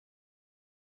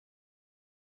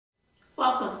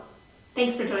Welcome.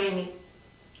 Thanks for joining me.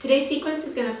 Today's sequence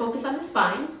is going to focus on the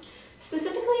spine,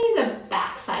 specifically the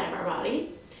back side of our body,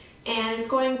 and it's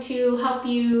going to help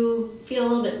you feel a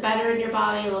little bit better in your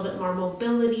body, a little bit more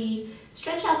mobility,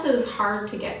 stretch out those hard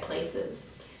to get places.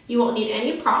 You won't need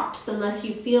any props unless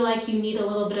you feel like you need a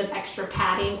little bit of extra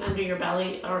padding under your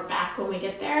belly or back when we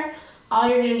get there. All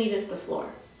you're going to need is the floor,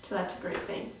 so that's a great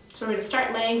thing. So we're going to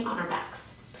start laying on our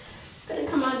backs. Going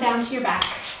to come on down to your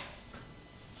back.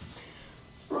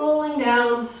 Rolling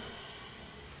down,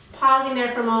 pausing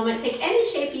there for a moment. Take any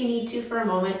shape you need to for a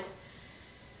moment.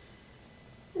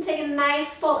 And take a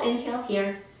nice full inhale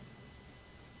here.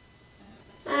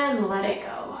 And let it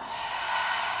go.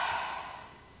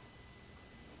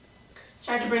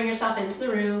 Start to bring yourself into the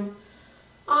room,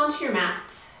 onto your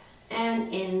mat,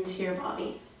 and into your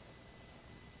body.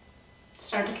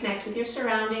 Start to connect with your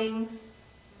surroundings.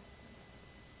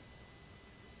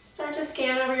 Start to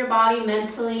scan over your body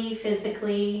mentally,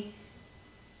 physically,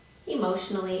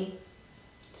 emotionally,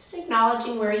 just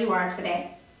acknowledging where you are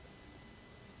today.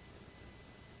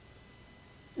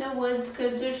 No woulds,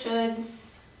 coulds, or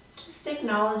shoulds, just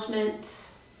acknowledgement.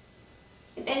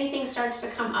 If anything starts to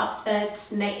come up that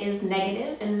is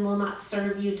negative and will not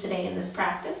serve you today in this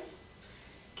practice,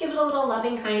 give it a little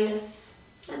loving kindness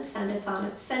and send it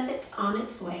on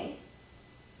its way.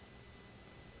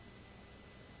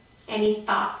 Any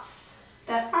thoughts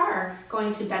that are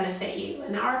going to benefit you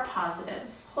and are positive,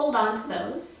 hold on to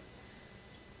those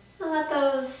and let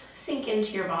those sink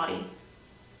into your body.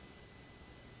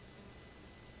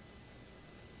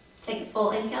 Take a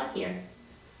full inhale here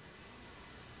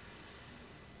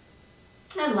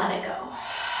and let it go.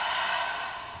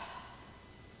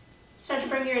 Start to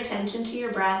bring your attention to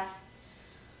your breath.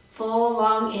 Full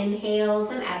long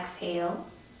inhales and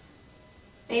exhales.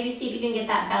 Maybe see if you can get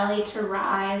that belly to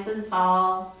rise and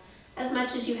fall as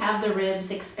much as you have the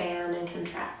ribs expand and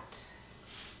contract.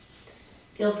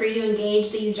 Feel free to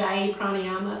engage the Ujjayi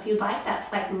Pranayama if you'd like.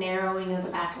 That's like narrowing of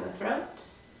the back of the throat.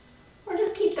 Or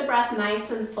just keep the breath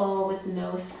nice and full with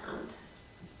no sound.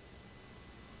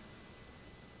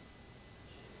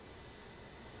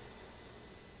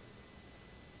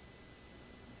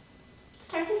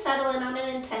 Start to settle in on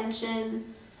an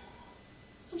intention.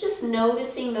 Just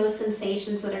noticing those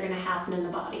sensations that are going to happen in the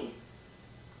body.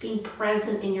 Being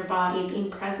present in your body, being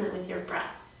present with your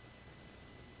breath.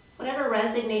 Whatever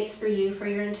resonates for you, for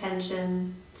your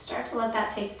intention, start to let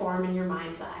that take form in your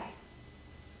mind's eye.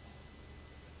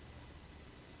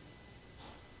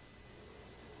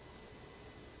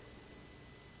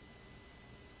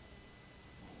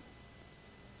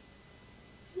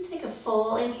 And take a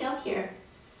full inhale here.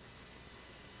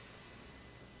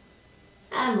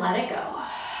 And let it go.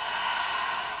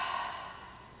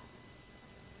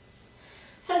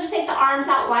 Start to take the arms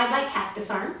out wide like cactus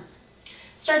arms.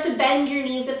 Start to bend your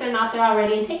knees if they're not there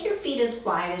already and take your feet as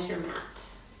wide as your mat.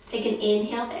 Take an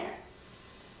inhale there.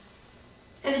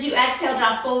 And as you exhale,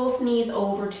 drop both knees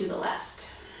over to the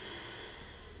left.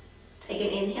 Take an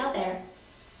inhale there.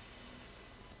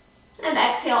 And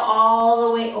exhale all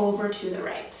the way over to the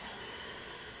right.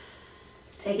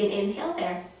 Take an inhale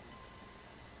there.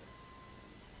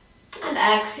 And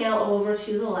exhale over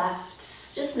to the left.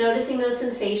 Just noticing those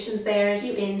sensations there as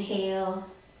you inhale.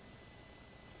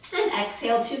 And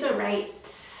exhale to the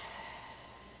right.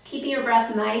 Keeping your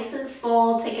breath nice and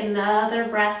full. Take another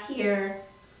breath here.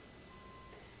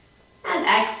 And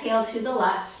exhale to the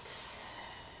left.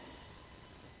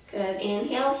 Good.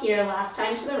 Inhale here. Last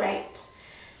time to the right.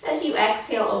 As you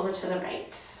exhale over to the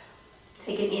right.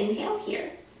 Take an inhale here.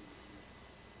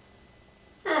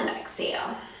 And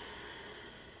exhale.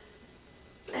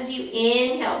 As you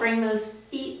inhale, bring those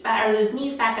feet back, or those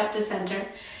knees back up to center.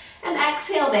 And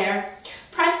exhale there.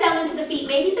 Press down into the feet.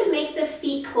 Maybe even make the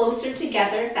feet closer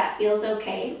together if that feels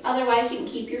okay. Otherwise, you can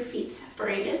keep your feet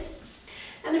separated.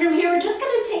 And then from here, we're just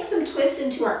going to take some twists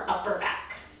into our upper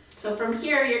back. So from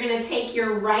here, you're going to take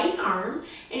your right arm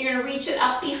and you're going to reach it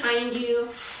up behind you.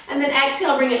 And then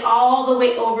exhale, bring it all the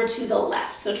way over to the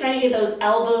left. So trying to get those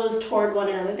elbows toward one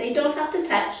another. They don't have to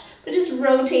touch, but just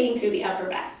rotating through the upper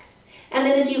back. And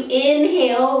then as you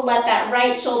inhale, let that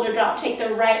right shoulder drop. Take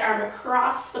the right arm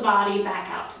across the body, back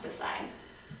out to the side.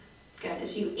 Good.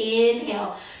 As you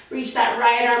inhale, reach that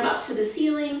right arm up to the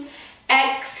ceiling.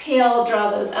 Exhale, draw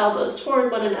those elbows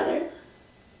toward one another.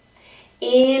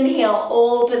 Inhale,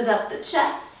 opens up the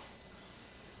chest.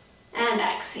 And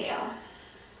exhale.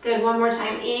 Good. One more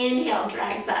time. Inhale,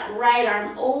 drags that right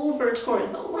arm over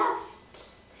toward the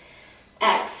left.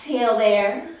 Exhale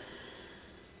there.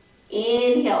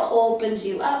 Inhale, opens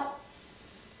you up.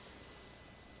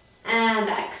 And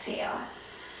exhale.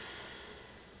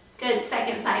 Good. Good,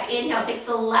 second side. Inhale, takes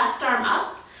the left arm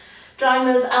up, drawing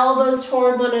those elbows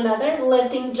toward one another,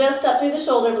 lifting just up through the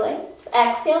shoulder blades.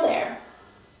 Exhale there.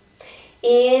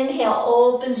 Inhale,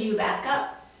 opens you back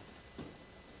up.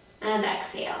 And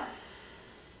exhale.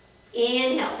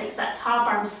 Inhale, takes that top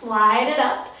arm, slide it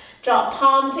up. Draw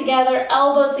palm together,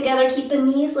 elbow together. Keep the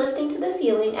knees lifting to the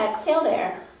ceiling. Exhale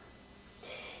there.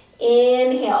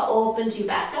 Inhale, opens you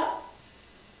back up.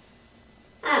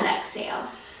 And exhale.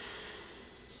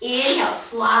 Inhale,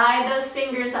 slide those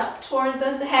fingers up toward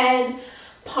the head.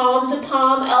 Palm to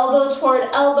palm, elbow toward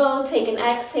elbow. Take an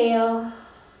exhale.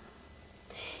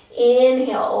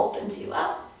 Inhale, opens you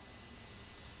up.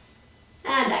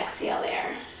 And exhale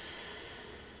there.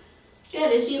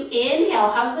 Good, as you inhale,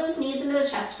 hug those knees into the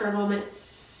chest for a moment.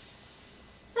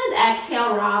 And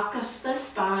exhale, rock off the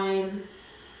spine.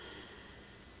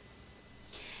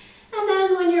 And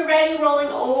then when you're ready, rolling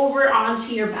over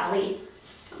onto your belly.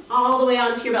 All the way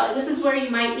onto your belly. This is where you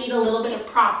might need a little bit of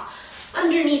prop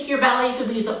underneath your belly. You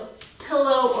could use a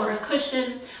pillow or a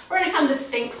cushion. We're gonna come to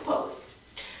Sphinx pose.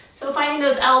 So finding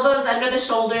those elbows under the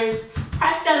shoulders,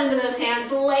 press down into those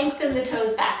hands, lengthen the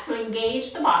toes back, so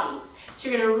engage the body. So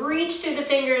you're gonna reach through the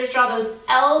fingers, draw those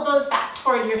elbows back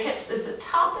toward your hips as the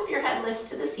top of your head lifts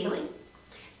to the ceiling.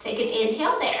 Take an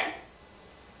inhale there.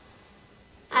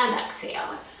 And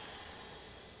exhale.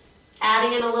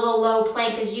 Adding in a little low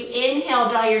plank as you inhale,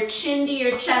 draw your chin to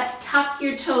your chest, tuck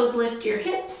your toes, lift your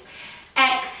hips.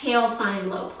 Exhale, find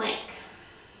low plank.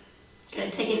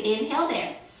 Good, take an inhale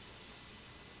there.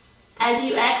 As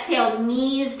you exhale,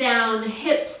 knees down,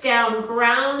 hips down,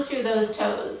 ground through those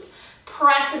toes.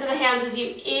 Press into the hands as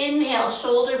you inhale,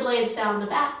 shoulder blades down the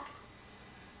back.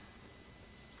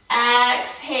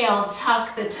 Exhale,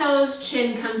 tuck the toes,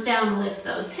 chin comes down, lift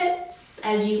those hips.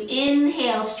 As you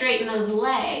inhale, straighten those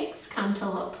legs, come to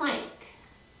low plank.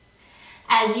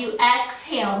 As you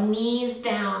exhale, knees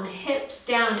down, hips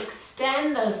down,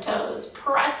 extend those toes,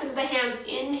 press into the hands,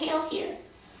 inhale here.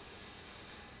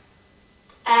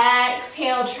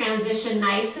 Exhale, transition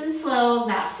nice and slow,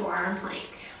 that forearm plank.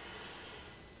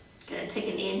 Good, take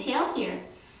an inhale here.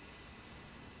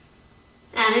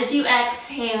 And as you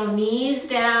exhale, knees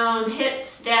down,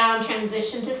 hips down,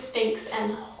 transition to Sphinx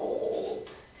and hold.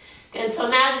 Good, so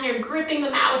imagine you're gripping the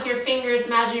mat with your fingers.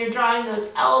 Imagine you're drawing those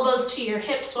elbows to your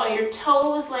hips while your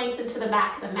toes lengthen to the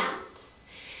back of the mat.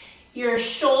 Your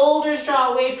shoulders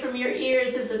draw away from your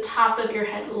ears as the top of your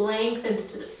head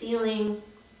lengthens to the ceiling.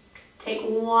 Take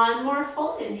one more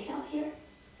full inhale here.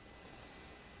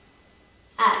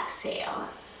 Exhale.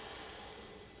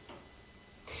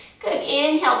 Good,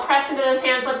 inhale, press into those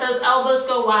hands, let those elbows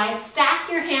go wide. Stack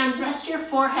your hands, rest your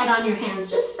forehead on your hands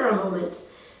just for a moment.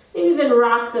 Maybe even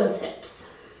rock those hips.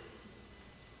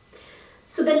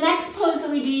 So the next pose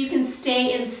that we do, you can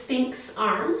stay in Sphinx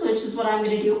arms, which is what I'm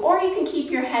going to do, or you can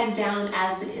keep your head down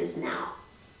as it is now.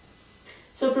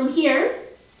 So from here,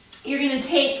 you're going to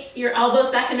take your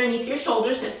elbows back underneath your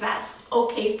shoulders if that's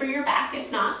okay for your back.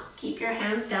 If not, keep your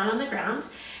hands down on the ground.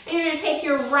 And you're going to take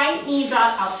your right knee,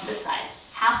 draw it out to the side.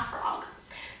 Half frog.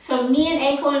 So knee and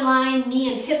ankle in line,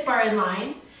 knee and hip are in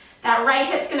line. That right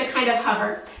hip's going to kind of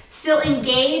hover. Still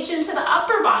engage into the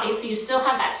upper body, so you still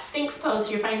have that Sphinx pose.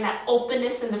 So you're finding that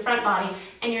openness in the front body,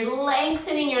 and you're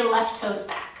lengthening your left toes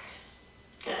back.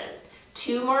 Good.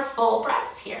 2 more full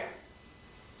breaths here.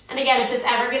 And again, if this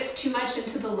ever gets too much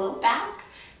into the low back,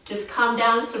 just come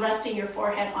down to resting your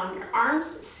forehead on your arms.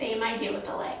 Same idea with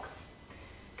the legs.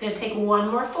 Good. Take one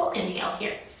more full inhale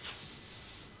here.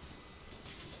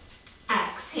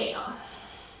 Exhale.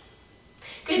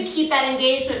 Good, keep that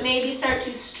engagement. Maybe start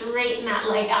to straighten that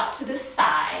leg out to the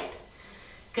side.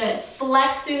 Good,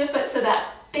 flex through the foot so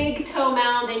that big toe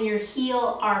mound and your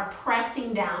heel are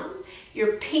pressing down.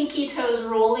 Your pinky toes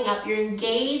rolling up. You're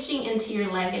engaging into your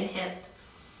leg and hip.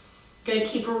 Good,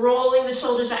 keep rolling the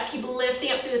shoulders back. Keep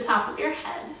lifting up through the top of your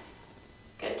head.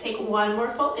 Good, take one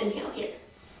more full inhale here.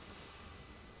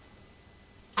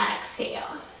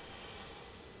 Exhale.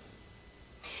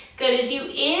 Good, as you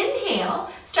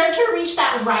inhale, start to reach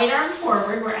that right arm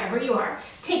forward wherever you are.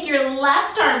 Take your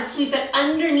left arm, sweep it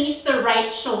underneath the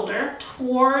right shoulder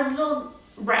toward the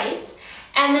right,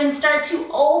 and then start to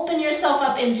open yourself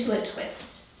up into a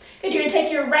twist. Good, you're gonna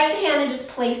take your right hand and just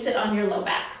place it on your low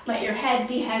back. Let your head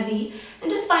be heavy, and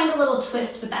just find a little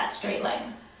twist with that straight leg.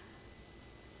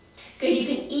 Good, you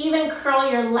can even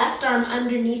curl your left arm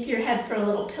underneath your head for a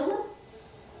little pillow.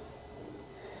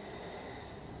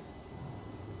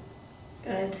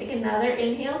 Good, take another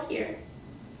inhale here.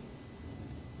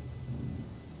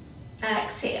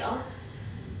 Exhale.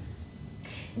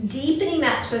 Deepening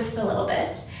that twist a little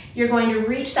bit. You're going to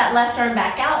reach that left arm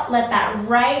back out, let that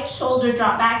right shoulder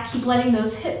drop back, keep letting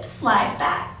those hips slide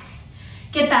back.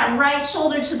 Get that right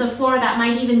shoulder to the floor, that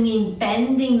might even mean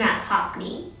bending that top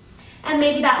knee. And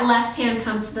maybe that left hand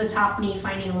comes to the top knee,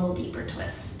 finding a little deeper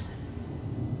twist.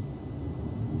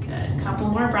 Good, couple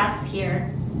more breaths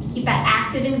here. Keep that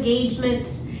active engagement.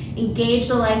 Engage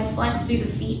the legs, flex through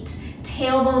the feet,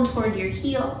 tailbone toward your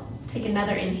heel. Take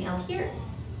another inhale here.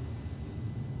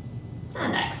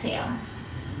 And exhale.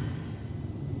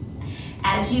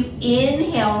 As you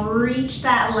inhale, reach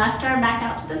that left arm back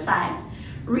out to the side.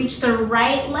 Reach the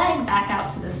right leg back out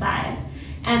to the side.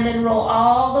 And then roll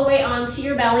all the way onto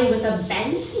your belly with a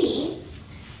bent knee.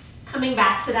 Coming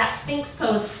back to that Sphinx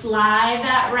pose, slide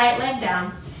that right leg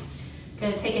down.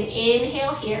 Gonna take an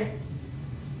inhale here.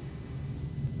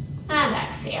 And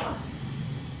exhale.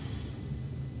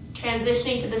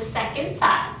 Transitioning to the second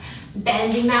side,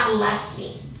 bending that left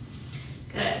knee.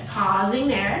 Good, pausing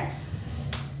there.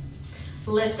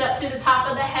 Lift up through the top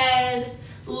of the head,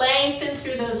 lengthen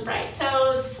through those right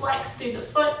toes, flex through the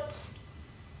foot.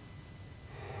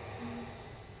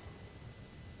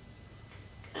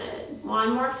 Good,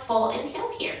 one more full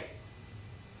inhale here.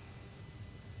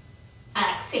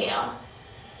 Exhale.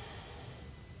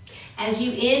 As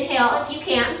you inhale, if you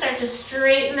can, start to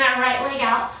straighten that right leg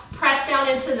out. Press down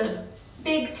into the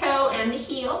big toe and the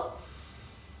heel.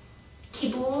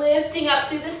 Keep lifting up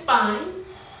through the spine.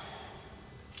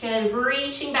 Good,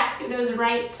 reaching back through those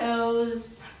right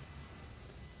toes.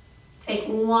 Take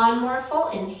one more full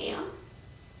inhale.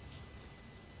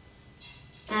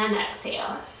 And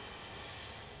exhale.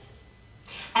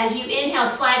 As you inhale,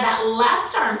 slide that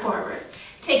left arm forward.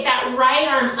 Take that right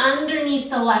arm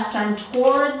underneath the left arm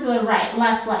toward the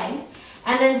left leg.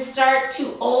 And then start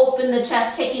to open the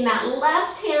chest, taking that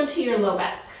left hand to your low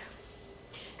back.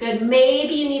 Good,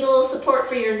 maybe you need a little support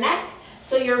for your neck.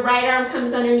 So your right arm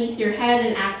comes underneath your head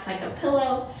and acts like a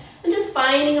pillow. And just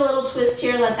finding a little twist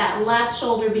here, let that left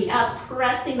shoulder be up,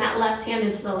 pressing that left hand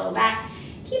into the low back.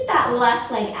 Keep that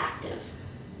left leg active.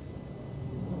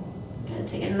 Good,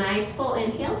 take a nice full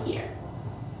inhale here.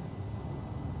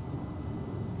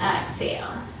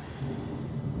 Exhale.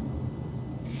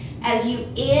 As you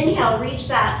inhale, reach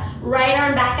that right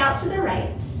arm back out to the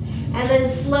right. And then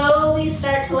slowly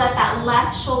start to let that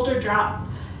left shoulder drop.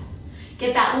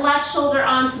 Get that left shoulder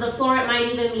onto the floor. It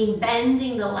might even mean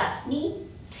bending the left knee.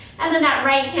 And then that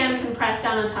right hand can press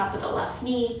down on top of the left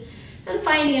knee. And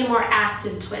finding a more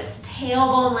active twist.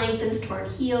 Tailbone lengthens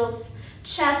toward heels.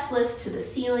 Chest lifts to the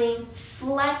ceiling.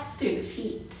 Flex through the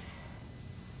feet.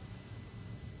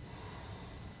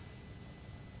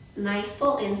 Nice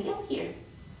full inhale here.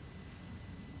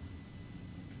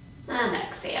 And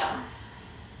exhale.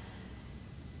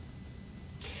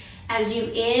 As you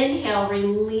inhale,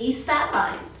 release that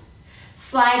bind.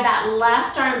 Slide that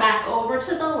left arm back over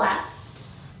to the left.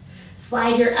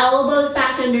 Slide your elbows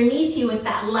back underneath you with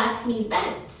that left knee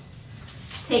bent.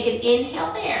 Take an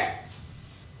inhale there.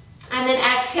 And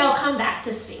then exhale, come back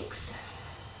to Sphinx.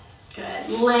 Good.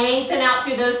 Lengthen out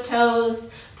through those toes.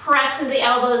 Press into the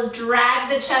elbows. Drag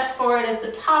the chest forward as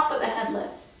the top of the head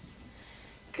lifts.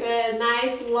 Good.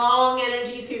 Nice long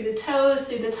energy through the toes,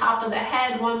 through the top of the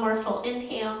head. One more full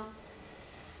inhale.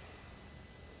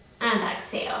 And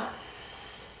exhale.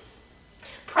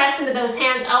 Press into those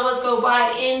hands, elbows go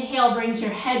wide. Inhale brings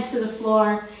your head to the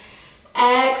floor.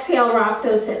 Exhale, rock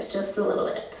those hips just a little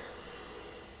bit.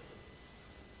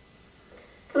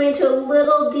 Coming to a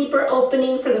little deeper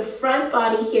opening for the front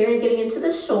body here and getting into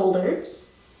the shoulders.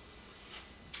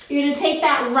 You're going to take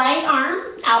that right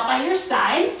arm out by your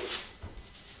side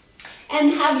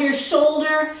and have your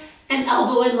shoulder and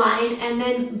elbow in line, and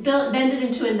then bend it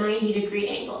into a 90-degree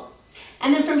angle.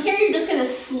 And then from here, you're just gonna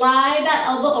slide that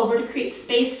elbow over to create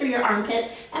space for your armpit,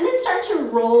 and then start to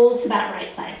roll to that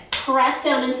right side. Press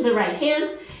down into the right hand.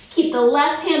 Keep the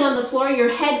left hand on the floor. Your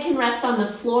head can rest on the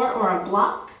floor or a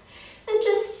block. And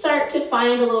just start to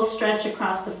find a little stretch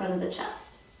across the front of the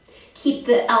chest. Keep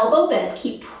the elbow bent.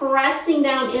 Keep pressing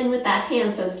down in with that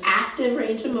hand so it's active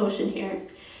range of motion here.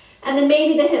 And then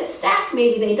maybe the hips stack,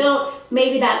 maybe they don't.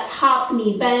 Maybe that top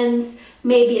knee bends.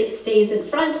 Maybe it stays in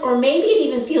front, or maybe it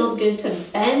even feels good to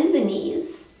bend the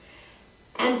knees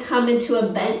and come into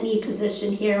a bent knee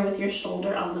position here with your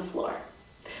shoulder on the floor.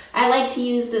 I like to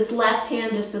use this left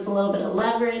hand just as a little bit of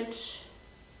leverage.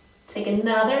 Take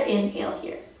another inhale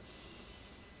here.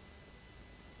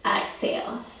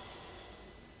 Exhale.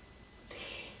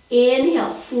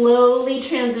 Inhale, slowly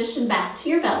transition back to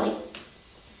your belly.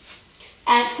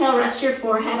 Exhale, rest your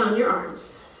forehead on your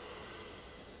arms.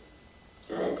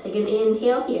 Good. Take an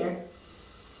inhale here.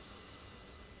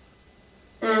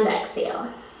 And exhale.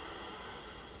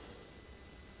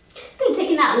 Good,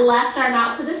 taking that left arm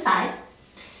out to the side.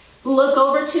 Look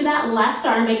over to that left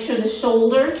arm, make sure the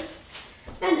shoulder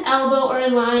and elbow are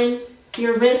in line,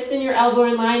 your wrist and your elbow are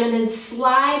in line, and then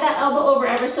slide that elbow over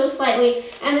ever so slightly,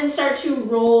 and then start to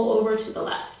roll over to the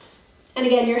left. And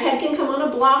again, your head can come on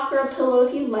a block or a pillow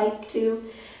if you'd like to,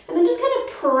 and then just kind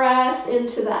of press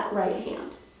into that right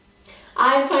hand.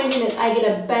 I'm finding that I get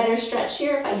a better stretch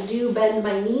here if I do bend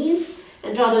my knees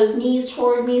and draw those knees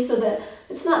toward me so that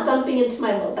it's not dumping into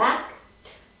my low back.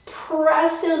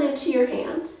 Press down into your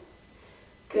hand.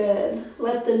 Good.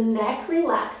 Let the neck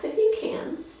relax if you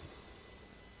can.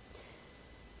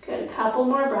 Good. A couple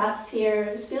more breaths here.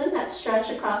 Just feeling that stretch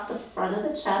across the front of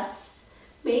the chest,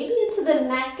 maybe into the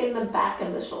neck and the back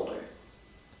of the shoulder.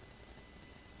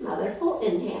 Another full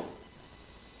inhale.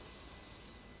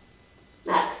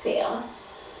 Exhale.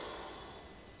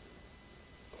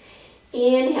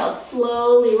 Inhale,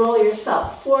 slowly roll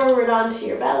yourself forward onto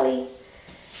your belly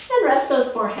and rest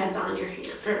those forehead on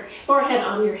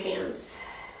your hands.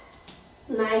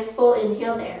 Nice full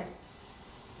inhale there.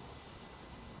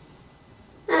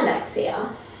 And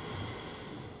exhale.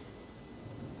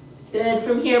 Good.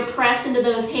 From here, press into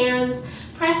those hands.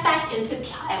 Press back into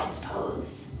child's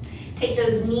pose. Take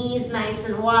those knees nice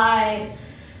and wide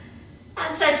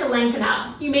and start to lengthen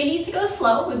out. You may need to go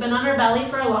slow. We've been on our belly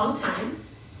for a long time.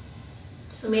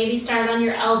 So maybe start on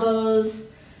your elbows.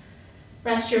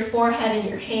 Rest your forehead in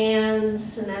your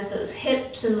hands, and as those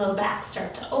hips and low back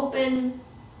start to open,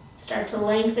 start to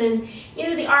lengthen.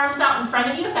 Either the arms out in front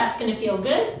of you if that's going to feel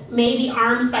good, maybe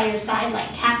arms by your side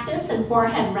like cactus and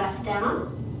forehead rest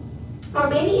down, or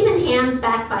maybe even hands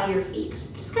back by your feet.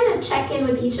 Just kind of check in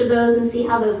with each of those and see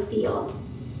how those feel.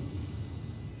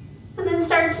 And then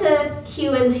start to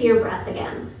cue into your breath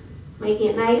again, making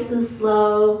it nice and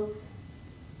slow.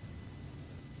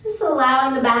 Just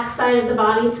allowing the back side of the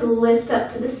body to lift up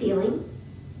to the ceiling.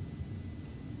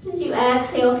 As you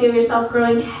exhale, feel yourself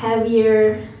growing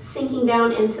heavier, sinking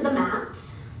down into the mat.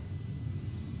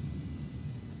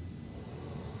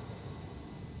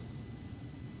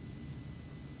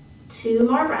 Two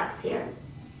more breaths here.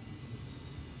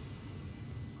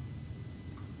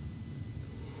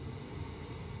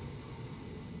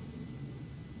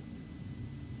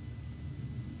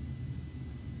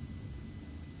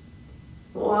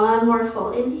 One more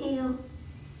full inhale.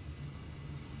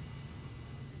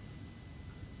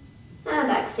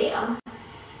 And exhale.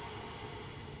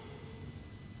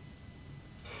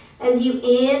 As you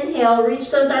inhale,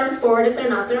 reach those arms forward if they're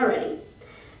not there already.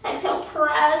 Exhale,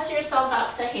 press yourself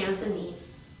out to hands and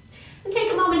knees. And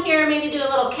take a moment here, maybe do a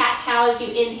little cat-cow as you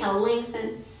inhale,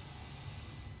 lengthen.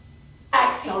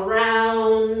 Exhale,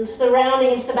 round. The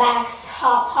rounding into the back.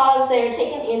 Pause there,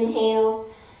 take an inhale.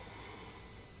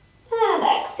 And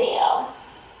exhale.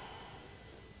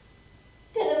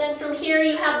 Good, and then from here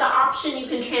you have the option, you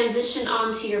can transition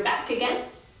onto your back again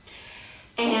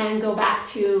and go back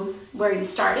to where you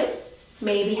started.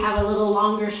 Maybe have a little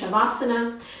longer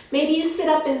Shavasana. Maybe you sit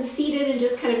up and seated and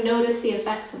just kind of notice the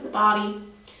effects of the body.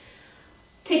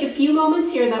 Take a few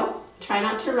moments here though. Try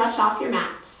not to rush off your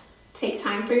mat. Take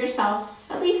time for yourself,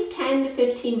 at least 10 to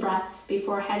 15 breaths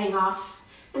before heading off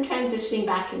and transitioning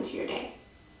back into your day.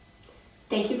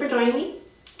 Thank you for joining me.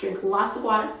 Drink lots of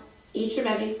water, eat your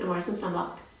veggies, and wear some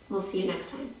sunblock. We'll see you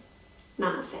next time.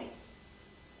 Namaste.